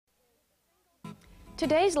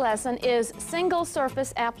Today's lesson is single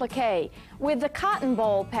surface applique with the cotton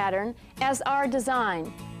boll pattern as our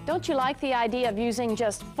design. Don't you like the idea of using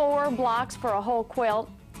just 4 blocks for a whole quilt?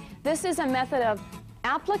 This is a method of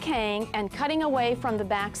appliquing and cutting away from the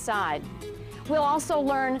back side. We'll also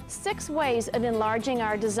learn 6 ways of enlarging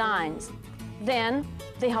our designs. Then,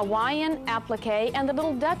 the Hawaiian applique and the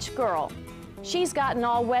little Dutch girl. She's gotten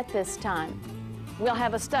all wet this time. We'll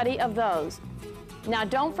have a study of those. Now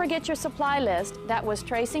don't forget your supply list. That was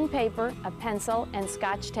tracing paper, a pencil, and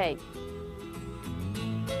Scotch tape.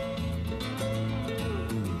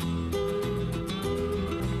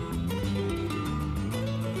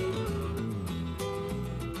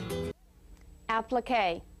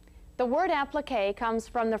 Applique. The word applique comes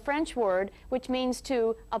from the French word which means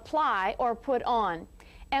to apply or put on.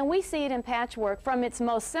 And we see it in patchwork from its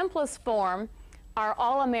most simplest form, our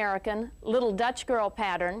all-American little Dutch girl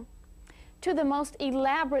pattern, to the most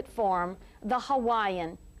elaborate form, the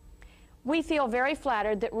Hawaiian. We feel very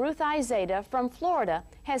flattered that Ruth Izeda from Florida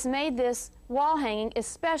has made this wall hanging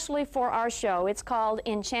especially for our show. It's called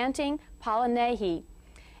Enchanting Palanehi.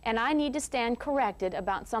 And I need to stand corrected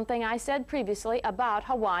about something I said previously about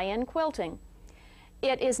Hawaiian quilting.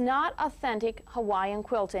 It is not authentic Hawaiian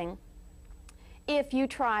quilting if you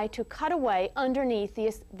try to cut away underneath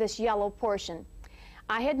this yellow portion.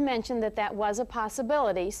 I had mentioned that that was a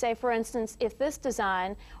possibility. Say, for instance, if this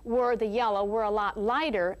design were the yellow were a lot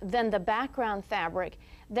lighter than the background fabric,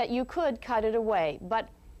 that you could cut it away. But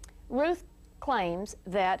Ruth claims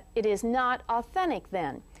that it is not authentic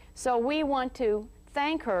then. So we want to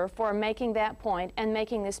thank her for making that point and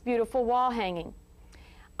making this beautiful wall hanging.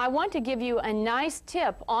 I want to give you a nice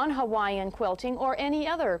tip on Hawaiian quilting or any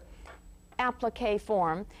other applique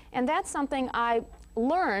form, and that's something I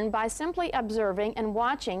learned by simply observing and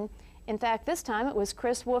watching. In fact, this time it was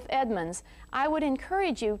Chris Wolf Edmonds. I would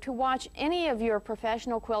encourage you to watch any of your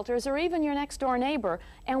professional quilters or even your next door neighbor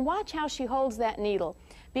and watch how she holds that needle,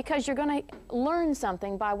 because you're going to learn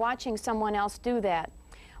something by watching someone else do that.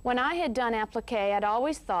 When I had done applique, I'd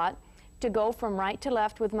always thought to go from right to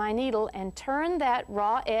left with my needle and turn that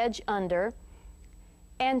raw edge under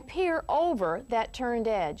and peer over that turned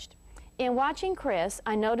edge. In watching Chris,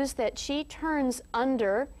 I noticed that she turns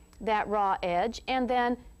under that raw edge and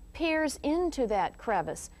then peers into that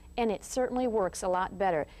crevice, and it certainly works a lot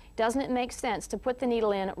better. Doesn't it make sense to put the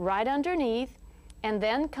needle in right underneath and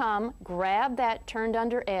then come, grab that turned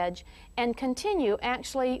under edge, and continue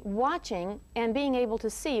actually watching and being able to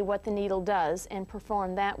see what the needle does and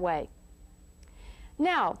perform that way?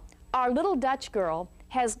 Now, our little Dutch girl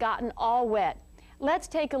has gotten all wet. Let's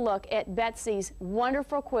take a look at Betsy's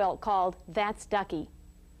wonderful quilt called That's Ducky.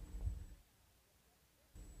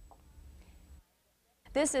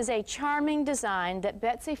 This is a charming design that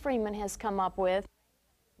Betsy Freeman has come up with.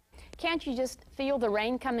 Can't you just feel the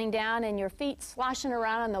rain coming down and your feet sloshing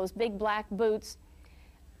around in those big black boots?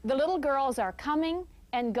 The little girls are coming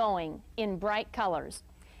and going in bright colors.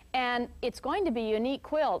 And it's going to be a unique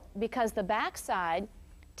quilt because the back side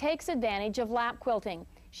takes advantage of lap quilting.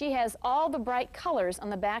 She has all the bright colors on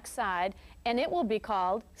the back side, and it will be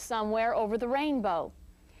called Somewhere Over the Rainbow.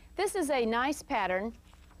 This is a nice pattern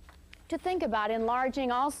to think about enlarging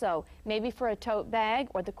also, maybe for a tote bag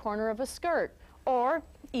or the corner of a skirt, or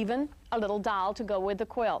even a little doll to go with the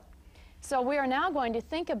quilt. So we are now going to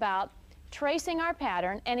think about tracing our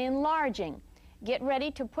pattern and enlarging. Get ready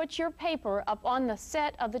to put your paper up on the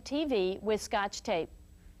set of the TV with Scotch tape.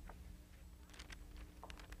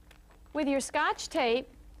 With your Scotch tape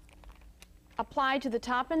applied to the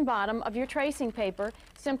top and bottom of your tracing paper,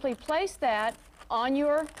 simply place that on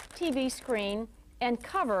your TV screen and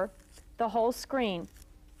cover the whole screen.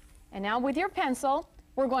 And now with your pencil,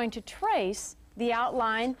 we're going to trace the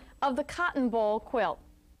outline of the Cotton Boll Quilt.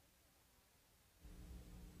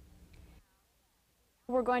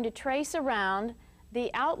 We're going to trace around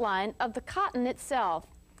the outline of the cotton itself.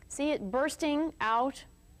 See it bursting out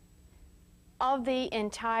of the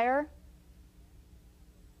entire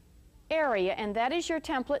area, and that is your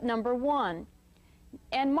template number 1.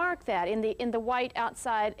 And mark that in the white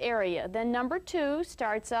outside area. Then number 2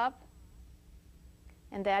 starts up,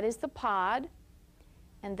 and that is the pod,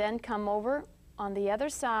 and then come over on the other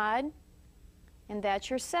side, and that's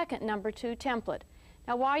your second number 2 template.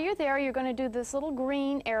 Now while you're there, you're going to do this little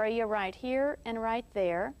green area right here and right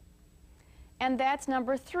there, and that's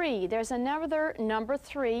number 3. There's another number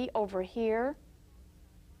 3 over here,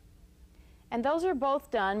 and those are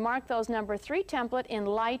both done. Mark those number 3 template in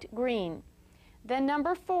light green. Then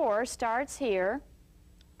number 4 starts here,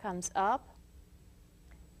 comes up,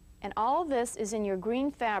 and all this is in your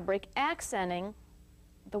green fabric accenting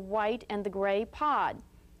the white and the gray pod.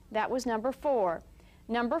 That was number 4.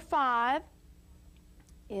 Number 5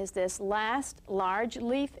 is this last large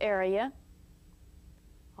leaf area,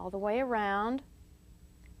 all the way around,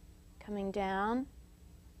 coming down.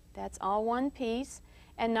 That's all one piece.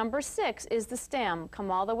 And number 6 is the stem.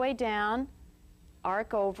 Come all the way down,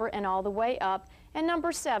 arc over, and all the way up. And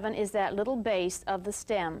number 7 is that little base of the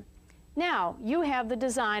stem. Now, you have the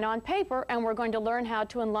design on paper, and we're going to learn how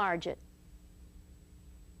to enlarge it.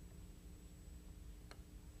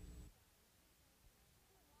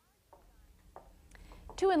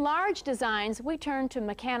 To enlarge designs, we turn to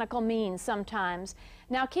mechanical means sometimes.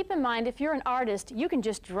 Now keep in mind, if you're an artist, you can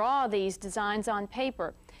just draw these designs on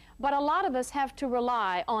paper. But a lot of us have to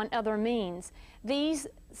rely on other means. These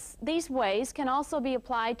ways can also be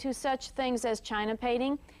applied to such things as china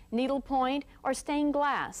painting, needlepoint, or stained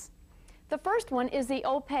glass. The first one is the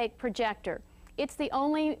opaque projector. It's the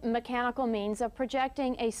only mechanical means of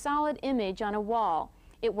projecting a solid image on a wall.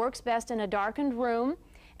 It works best in a darkened room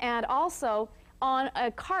and also on a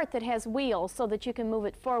cart that has wheels so that you can move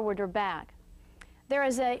it forward or back. There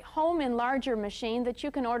is a home enlarger machine that you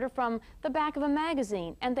can order from the back of a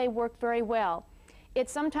magazine, and they work very well. It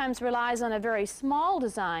sometimes relies on a very small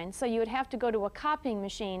design, so you would have to go to a copying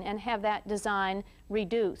machine and have that design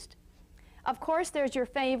reduced. Of course, there's your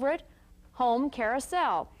favorite home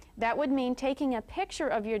carousel. That would mean taking a picture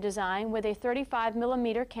of your design with a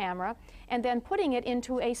 35mm camera and then putting it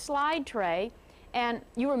into a slide tray. And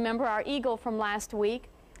you remember our eagle from last week,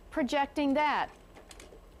 projecting that.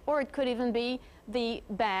 Or it could even be the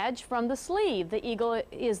badge from the sleeve. The eagle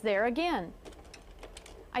is there again.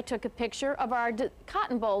 I took a picture of our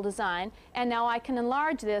cotton boll design, and now I can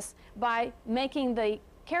enlarge this by making the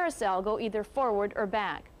carousel go either forward or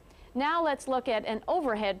back. Now let's look at an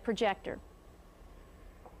overhead projector.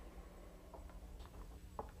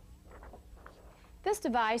 This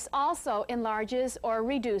device also enlarges or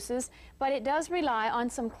reduces, but it does rely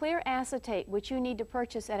on some clear acetate, which you need to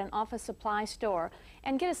purchase at an office supply store,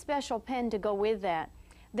 and get a special pen to go with that.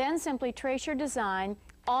 Then simply trace your design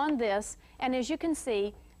on this, and as you can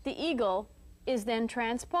see, the eagle is then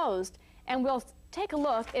transposed. And we'll take a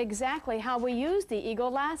look exactly how we used the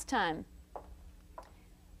eagle last time.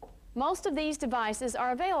 Most of these devices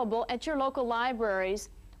are available at your local libraries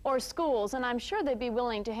or schools, and I'm sure they'd be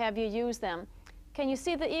willing to have you use them. Can you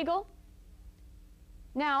see the eagle?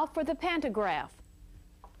 Now for the pantograph.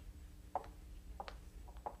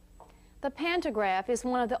 The pantograph is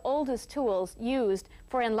one of the oldest tools used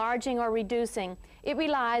for enlarging or reducing. It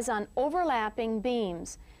relies on overlapping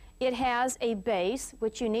beams. It has a base,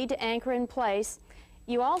 which you need to anchor in place.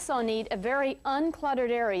 You also need a very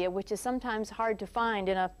uncluttered area, which is sometimes hard to find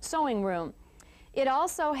in a sewing room. It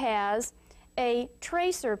also has a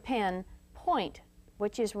tracer pen point,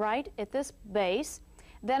 which is right at this base.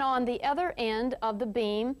 Then on the other end of the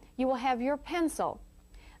beam, you will have your pencil.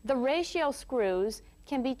 The ratio screws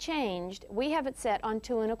can be changed. We have it set on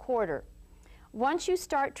 2 1/4. Once you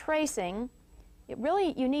start tracing,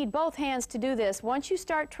 you need both hands to do this. Once you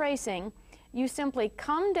start tracing, you simply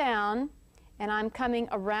come down, and I'm coming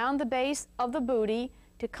around the base of the booty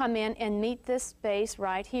to come in and meet this base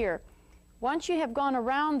right here. Once you have gone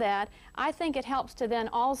around that, I think it helps to then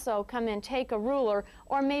also come and take a ruler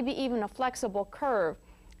or maybe even a flexible curve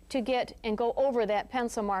to get and go over that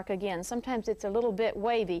pencil mark again. Sometimes it's a little bit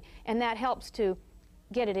wavy, and that helps to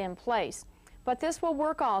get it in place. But this will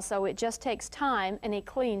work also. It just takes time and a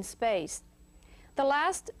clean space. The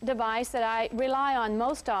last device that I rely on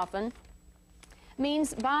most often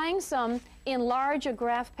means buying some enlarger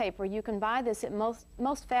graph paper. You can buy this at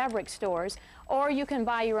most fabric stores, or you can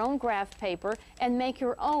buy your own graph paper and make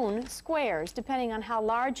your own squares, depending on how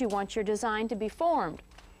large you want your design to be formed.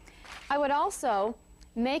 I would also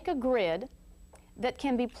make a grid that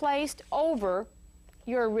can be placed over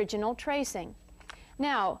your original tracing.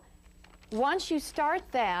 Now, once you start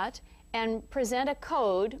that and present a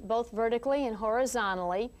code, both vertically and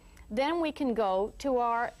horizontally, then we can go to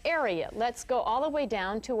our area. Let's go all the way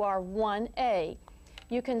down to our 1A.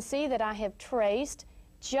 You can see that I have traced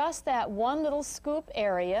just that one little scoop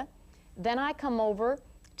area. Then I come over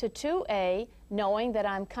to 2A, knowing that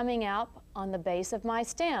I'm coming out on the base of my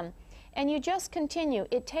stem. And you just continue.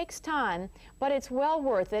 It takes time, but it's well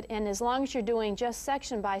worth it, and as long as you're doing just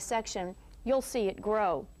section by section, you'll see it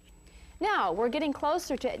grow. Now, we're getting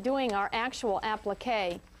closer to doing our actual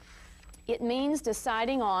applique. It means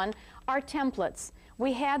deciding on our templates.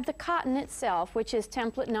 We had the cotton itself, which is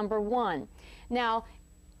template number 1. Now,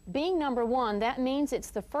 being number 1, that means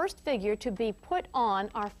it's the first figure to be put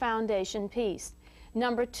on our foundation piece.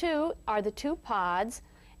 Number 2 are the 2 pods.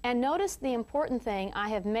 And notice the important thing, I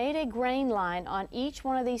have made a grain line on each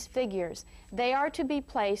one of these figures. They are to be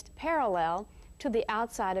placed parallel to the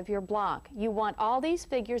outside of your block. You want all these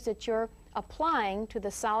figures that you're applying to the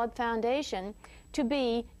solid foundation to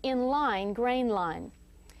be in line, grain line.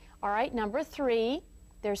 All right, number 3,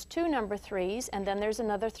 there's 2 number 3s, and then there's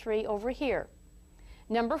another 3 over here.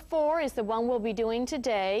 Number 4 is the one we'll be doing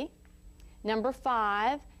today, number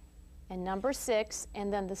 5, and number 6,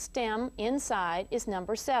 and then the stem inside is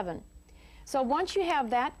number 7. So once you have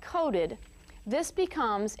that coated, this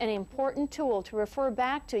becomes an important tool to refer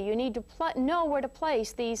back to. You need to know where to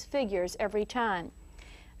place these figures every time.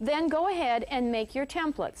 Then go ahead and make your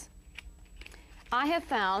templates. I have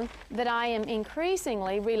found that I am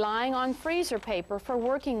increasingly relying on freezer paper for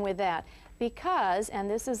working with that because, and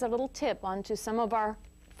this is a little tip onto some of our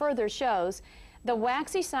further shows, the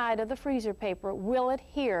waxy side of the freezer paper will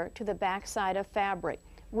adhere to the back side of fabric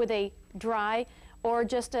with a dry or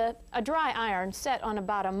just a dry iron set on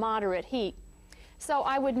about a moderate heat. So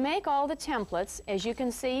I would make all the templates. As you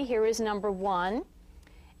can see, here is number 1,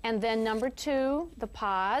 and then number 2, the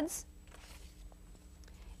pods,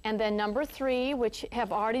 and then number 3, which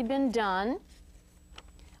have already been done.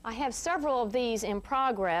 I have several of these in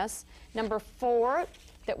progress. Number 4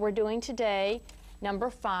 that we're doing today,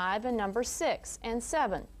 number 5, and number 6 and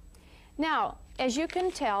 7. Now, as you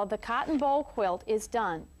can tell, the Cotton Boll Quilt is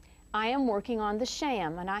done. I am working on the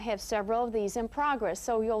sham, and I have several of these in progress,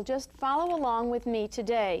 so you'll just follow along with me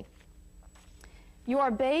today. Your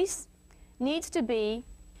base needs to be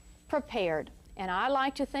prepared, and I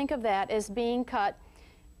like to think of that as being cut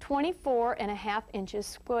 24.5 inches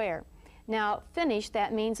square. Now, finished,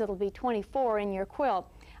 that means it'll be 24 in your quilt.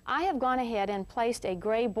 I have gone ahead and placed a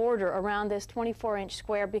gray border around this 24-inch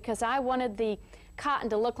square because I wanted the cotton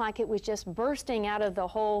to look like it was just bursting out of the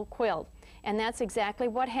whole quilt. And that's exactly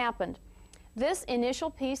what happened. This initial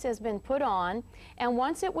piece has been put on, and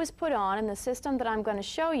once it was put on in the system that I'm going to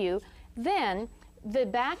show you, then the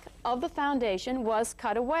back of the foundation was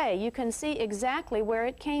cut away. You can see exactly where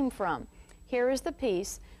it came from. Here is the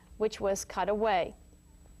piece which was cut away.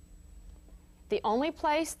 The only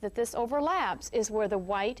place that this overlaps is where the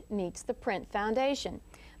white meets the print foundation.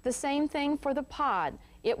 The same thing for the pod.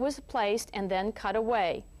 It was placed and then cut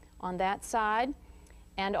away on that side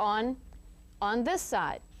and on this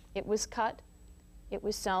side. It was cut, it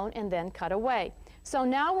was sewn, and then cut away. So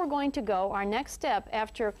now we're going to go, our next step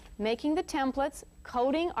after making the templates,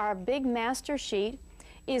 coating our big master sheet,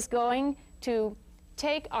 is going to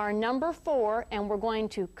take our number 4 and we're going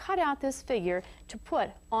to cut out this figure to put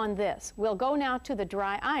on this. We'll go now to the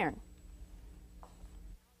dry iron.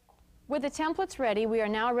 With the templates ready, we are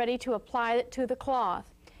now ready to apply it to the cloth.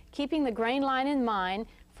 Keeping the grain line in mind,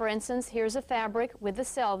 for instance, here's a fabric with the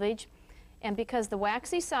selvage, and because the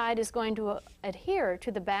waxy side is going to adhere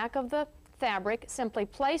to the back of the fabric, simply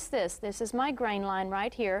place this is my grain line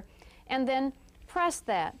right here, and then press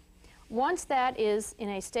that. Once that is in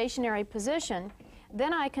a stationary position,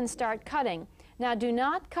 then I can start cutting. Now do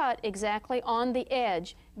not cut exactly on the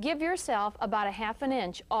edge. Give yourself about a ½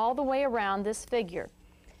 inch all the way around this figure.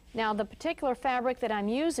 Now the particular fabric that I'm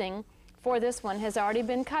using for this one has already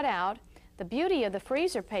been cut out. The beauty of the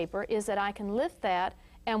freezer paper is that I can lift that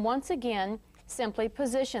and once again simply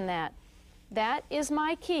position that. That is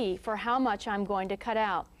my key for how much I'm going to cut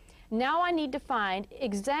out. Now I need to find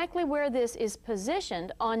exactly where this is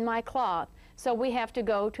positioned on my cloth. So we have to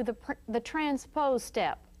go to the transpose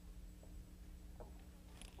step.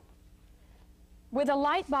 With a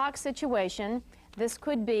light box situation, this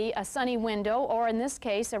could be a sunny window or in this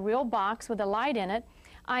case a real box with a light in it.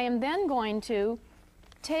 I am then going to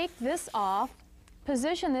take this off,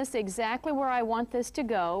 position this exactly where I want this to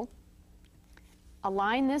go,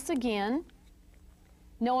 align this again,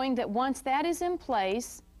 knowing that once that is in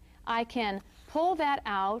place, I can pull that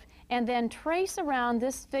out and then trace around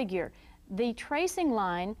this figure. The tracing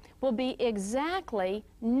line will be exactly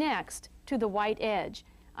next to the white edge.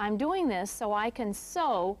 I'm doing this so I can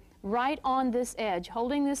sew right on this edge.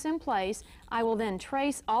 Holding this in place, I will then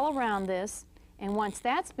trace all around this, and once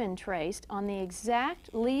that's been traced on the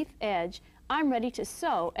exact leaf edge, I'm ready to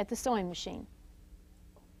sew at the sewing machine.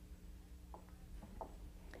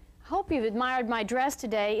 Hope you've admired my dress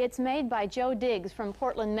today. It's made by Joe Diggs from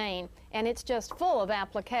Portland, Maine, and it's just full of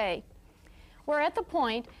applique. We're at the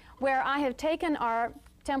point where I have taken our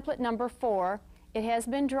template number 4. It has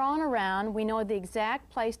been drawn around. We know the exact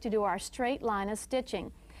place to do our straight line of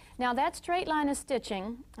stitching. Now that straight line of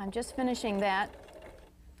stitching, I'm just finishing that,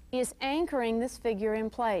 is anchoring this figure in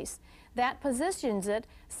place. That positions it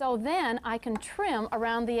so then I can trim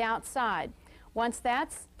around the outside. Once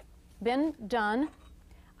that's been done,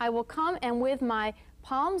 I will come and with my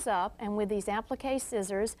palms up and with these applique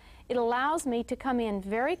scissors, it allows me to come in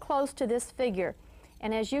very close to this figure.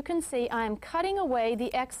 And as you can see, I'm cutting away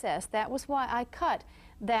the excess. That was why I cut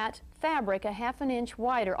that fabric a ½ inch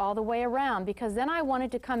wider all the way around, because then I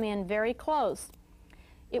wanted to come in very close.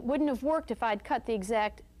 It wouldn't have worked if I'd cut the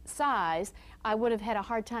exact size. I would have had a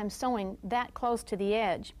hard time sewing that close to the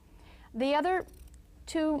edge. The other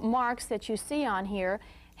two marks that you see on here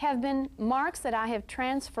have been marks that I have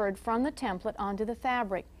transferred from the template onto the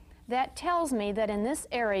fabric. That tells me that in this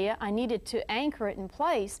area I needed to anchor it in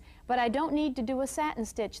place, but I don't need to do a satin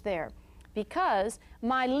stitch there, because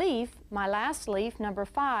my leaf, my last leaf, number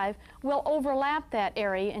 5, will overlap that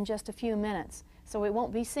area in just a few minutes. So it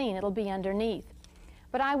won't be seen, it'll be underneath.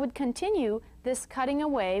 But I would continue this cutting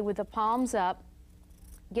away with the palms up,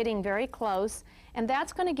 getting very close, and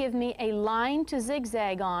that's going to give me a line to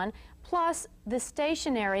zigzag on, plus the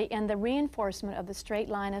stationary and the reinforcement of the straight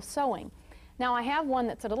line of sewing. Now I have one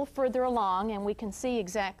that's a little further along, and we can see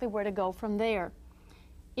exactly where to go from there.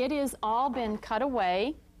 It has all been cut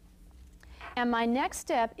away, and my next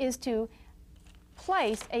step is to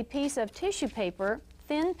place a piece of tissue paper,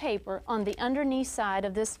 thin paper, on the underneath side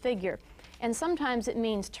of this figure. And sometimes it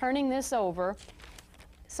means turning this over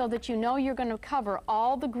so that you know you're going to cover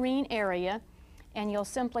all the green area, and you'll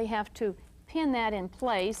simply have to pin that in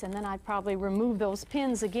place, and then I'd probably remove those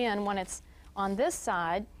pins again when it's on this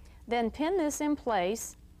side. Then pin this in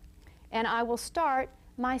place, and I will start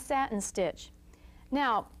my satin stitch.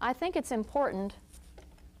 Now, I think it's important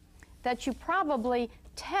that you probably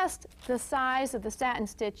test the size of the satin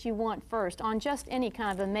stitch you want first on just any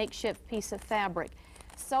kind of a makeshift piece of fabric.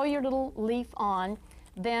 Sew your little leaf on,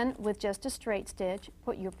 then with just a straight stitch,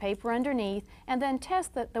 put your paper underneath, and then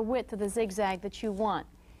test the width of the zigzag that you want.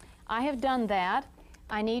 I have done that.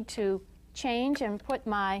 I need to change and put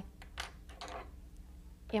my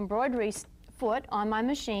embroidery foot on my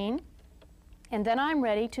machine, and then I'm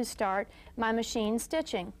ready to start my machine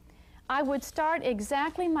stitching. I would start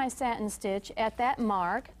exactly my satin stitch at that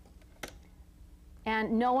mark,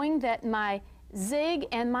 and knowing that my zig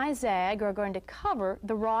and my zag are going to cover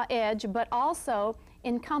the raw edge but also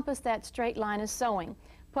encompass that straight line of sewing.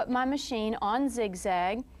 Put my machine on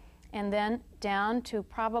zigzag and then down to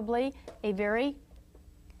probably a very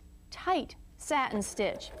tight satin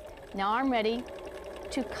stitch. Now I'm ready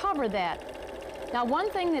to cover that. Now one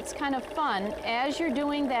thing that's kind of fun as you're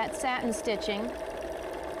doing that satin stitching,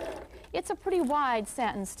 it's a pretty wide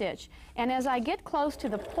satin stitch, and as I get close to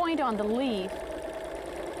the point on the leaf,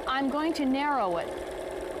 I'm going to narrow it.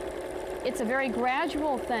 It's a very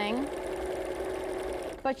gradual thing,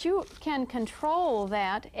 but you can control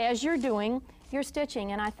that as you're doing your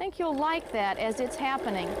stitching, and I think you'll like that as it's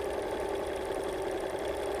happening.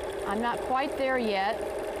 I'm not quite there yet.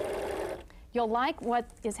 You'll like what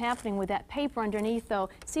is happening with that paper underneath, though.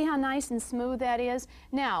 See how nice and smooth that is?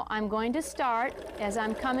 Now, I'm going to start, as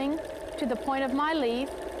I'm coming to the point of my leaf,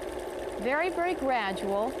 very, very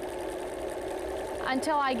gradual,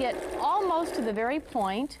 until I get almost to the very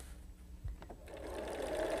point,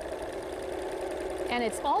 and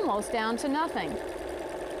it's almost down to nothing.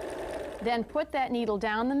 Then put that needle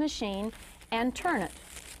down the machine and turn it.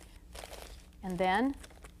 And then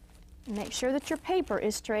make sure that your paper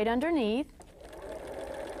is straight underneath.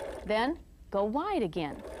 Then go wide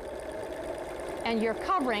again. And you're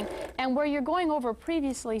covering, and where you're going over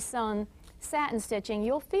previously sewn satin stitching,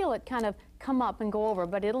 you'll feel it kind of come up and go over,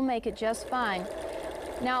 but it'll make it just fine.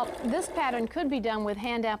 Now, this pattern could be done with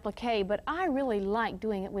hand applique, but I really like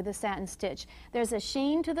doing it with a satin stitch. There's a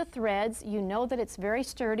sheen to the threads. You know that it's very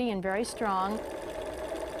sturdy and very strong.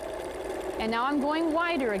 And now I'm going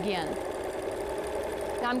wider again.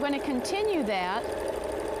 Now I'm going to continue that.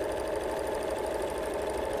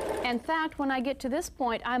 In fact, when I get to this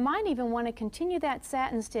point, I might even want to continue that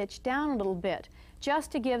satin stitch down a little bit,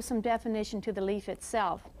 just to give some definition to the leaf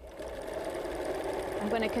itself. I'm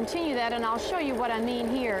going to continue that, and I'll show you what I mean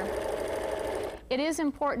here. It is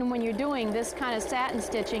important when you're doing this kind of satin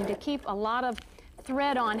stitching to keep a lot of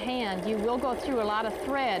thread on hand. You will go through a lot of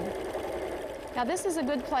thread. Now this is a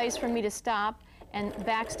good place for me to stop and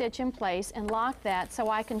backstitch in place and lock that so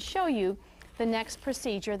I can show you the next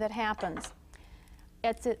procedure that happens.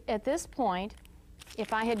 At this point,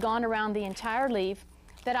 if I had gone around the entire leaf,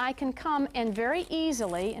 that I can come and very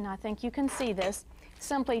easily, and I think you can see this,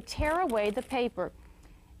 simply tear away the paper.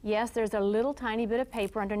 Yes, there's a little tiny bit of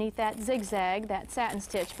paper underneath that zigzag, that satin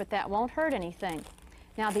stitch, but that won't hurt anything.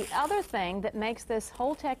 Now the other thing that makes this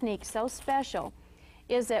whole technique so special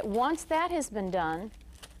is that once that has been done,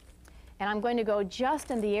 and I'm going to go just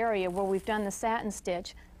in the area where we've done the satin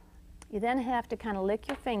stitch, you then have to kind of lick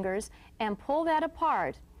your fingers and pull that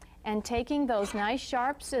apart. And taking those nice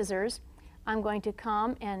sharp scissors, I'm going to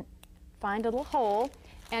come and find a little hole,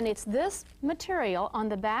 And it's this material on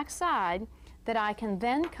the back side that I can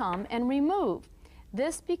then come and remove.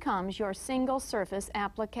 This becomes your single surface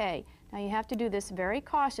applique. Now you have to do this very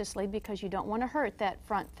cautiously because you don't want to hurt that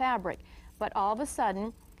front fabric. But all of a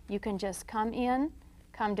sudden, you can just come in,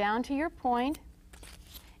 come down to your point,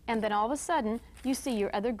 and then all of a sudden, you see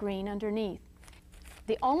your other green underneath.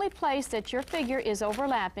 The only place that your figure is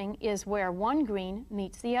overlapping is where one green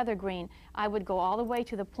meets the other green. I would go all the way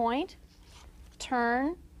to the point,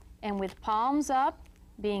 turn, and with palms up,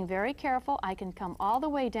 being very careful, I can come all the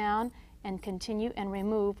way down and continue and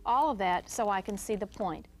remove all of that so I can see the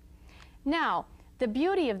point. Now, the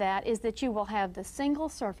beauty of that is that you will have the single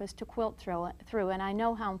surface to quilt through, and I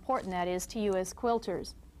know how important that is to you as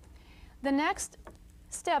quilters. The next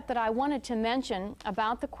step that I wanted to mention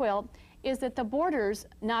about the quilt is that the borders,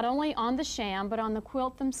 not only on the sham but on the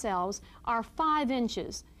quilt themselves, are 5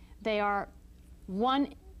 inches. They are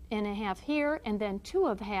 1.5 here and then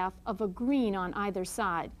 2.5 of a green on either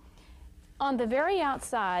side. On the very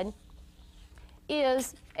outside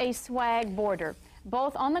is a swag border,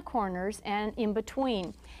 both on the corners and in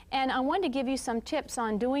between. And I wanted to give you some tips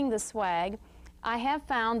on doing the swag. I have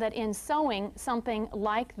found that in sewing something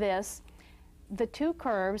like this, the 2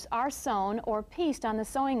 curves are sewn or pieced on the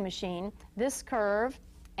sewing machine, this curve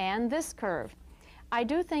and this curve. I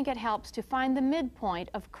do think it helps to find the midpoint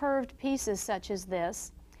of curved pieces such as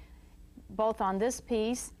this, both on this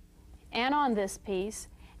piece and on this piece,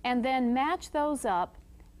 and then match those up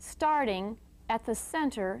starting at the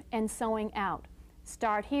center and sewing out.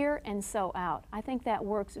 Start here and sew out. I think that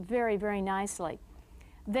works very, very nicely.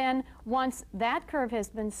 Then once that curve has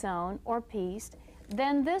been sewn or pieced,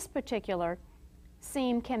 then this particular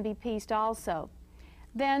seam can be pieced also.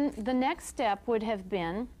 Then the next step would have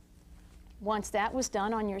been, once that was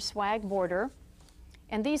done on your swag border,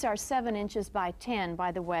 and these are 7 inches by 10,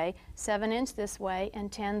 by the way, 7 inch this way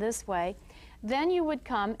and 10 this way, then you would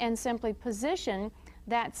come and simply position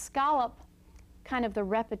that scallop, kind of the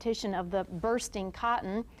repetition of the bursting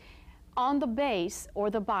cotton, on the base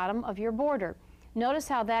or the bottom of your border. Notice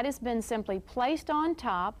how that has been simply placed on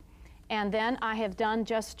top, and then I have done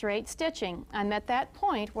just straight stitching. I'm at that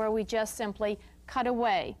point where we just simply cut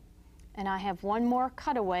away. And I have one more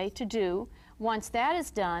cutaway to do. Once that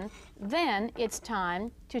is done, then it's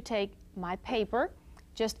time to take my paper,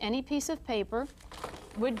 just any piece of paper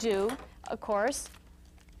would do, of course,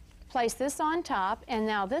 place this on top, and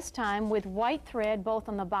now this time with white thread both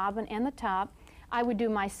on the bobbin and the top, I would do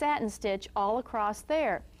my satin stitch all across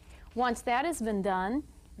there. Once that has been done,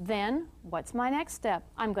 then what's my next step?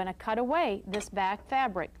 I'm going to cut away this back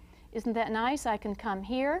fabric. Isn't that nice? I can come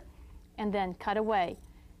here and then cut away.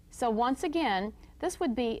 So once again, this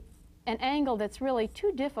would be an angle that's really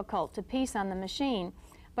too difficult to piece on the machine,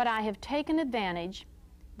 but I have taken advantage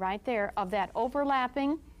right there of that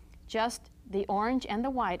overlapping, just the orange and the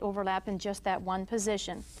white overlap in just that one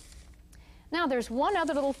position. Now there's one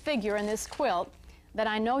other little figure in this quilt that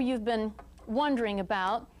I know you've been wondering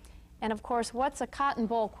about. And of course, what's a cotton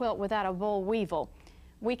boll quilt without a boll weevil?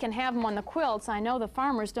 We can have them on the quilts. I know the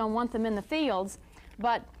farmers don't want them in the fields,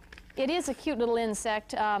 but it is a cute little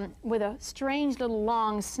insect with a strange little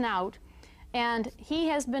long snout, and he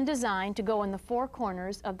has been designed to go in the 4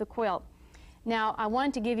 corners of the quilt. Now, I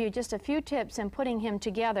wanted to give you just a few tips in putting him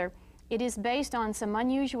together. It is based on some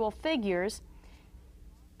unusual figures,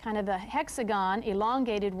 kind of a hexagon,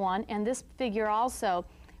 elongated one, and this figure also.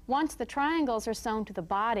 Once the triangles are sewn to the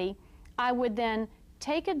body, I would then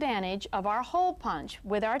take advantage of our hole punch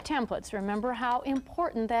with our templates. Remember how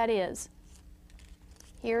important that is.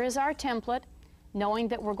 Here is our template, knowing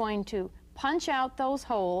that we're going to punch out those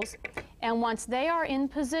holes, and once they are in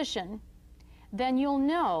position, then you'll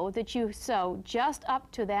know that you sew just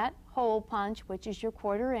up to that hole punch, which is your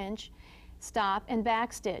 1/4 inch, stop and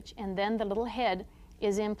back stitch, and then the little head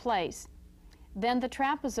is in place. Then the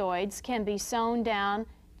trapezoids can be sewn down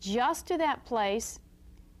just to that place,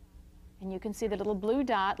 and you can see the little blue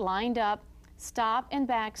dot lined up, stop and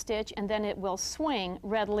back stitch, and then it will swing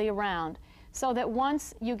readily around. So that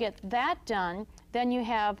once you get that done, then you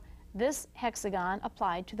have this hexagon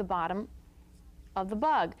applied to the bottom of the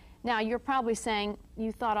bug. Now you're probably saying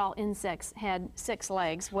you thought all insects had 6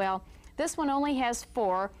 legs. Well, this one only has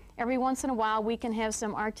 4. Every once in a while we can have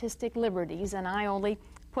some artistic liberties, and I only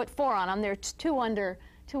put 4 on them. There's 2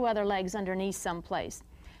 other legs underneath someplace.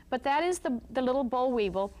 But that is the little boll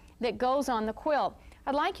weevil that goes on the quilt.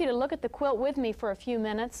 I'd like you to look at the quilt with me for a few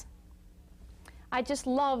minutes. I just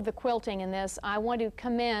love the quilting in this. I want to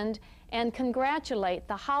commend and congratulate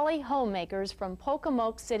the Holly homemakers from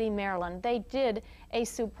Pocomoke City, Maryland. They did a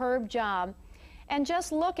superb job. And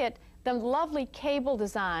just look at the lovely cable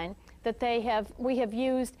design that we have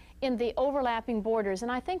used in the overlapping borders,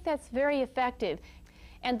 and I think that's very effective.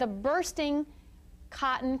 And the bursting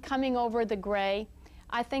cotton coming over the gray,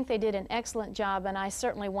 I think they did an excellent job, and I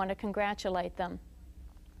certainly want to congratulate them.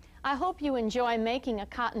 I hope you enjoy making a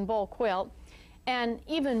cotton boll quilt, and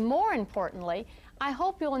even more importantly, I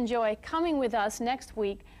hope you'll enjoy coming with us next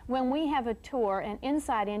week when we have a tour and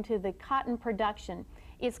insight into the cotton production.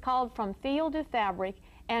 It's called From Field to Fabric,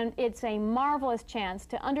 and it's a marvelous chance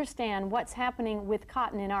to understand what's happening with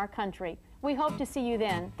cotton in our country. We hope to see you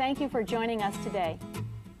then. Thank you for joining us today.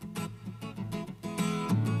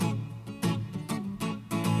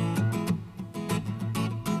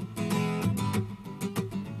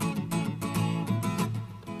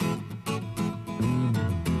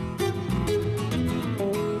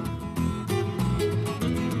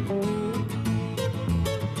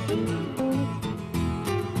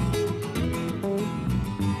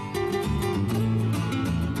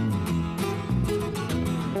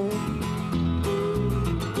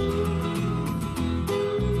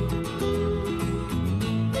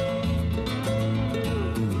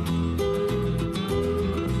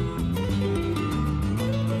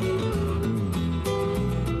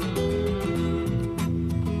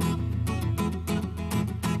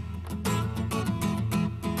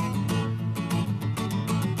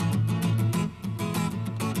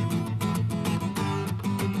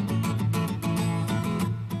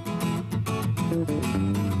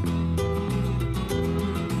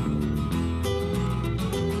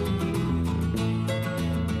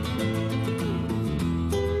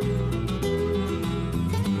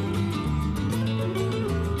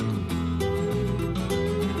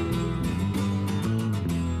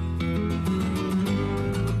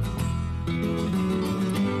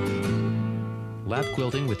 Lap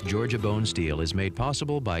Quilting with Georgia Bonesteel is made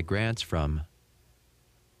possible by grants from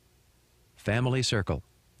Family Circle,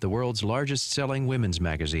 the world's largest selling women's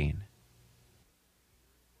magazine.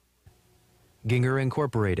 Ginger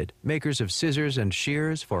Incorporated, makers of scissors and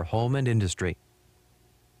shears for home and industry.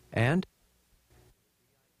 And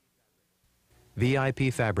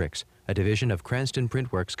VIP Fabrics, a division of Cranston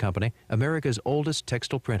Printworks Company, America's oldest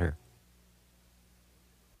textile printer.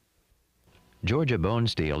 Georgia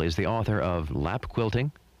Bonesteel is the author of Lap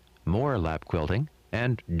Quilting, More Lap Quilting,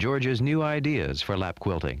 and Georgia's New Ideas for Lap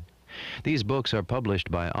Quilting. These books are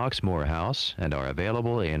published by Oxmoor House and are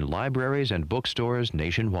available in libraries and bookstores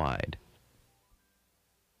nationwide.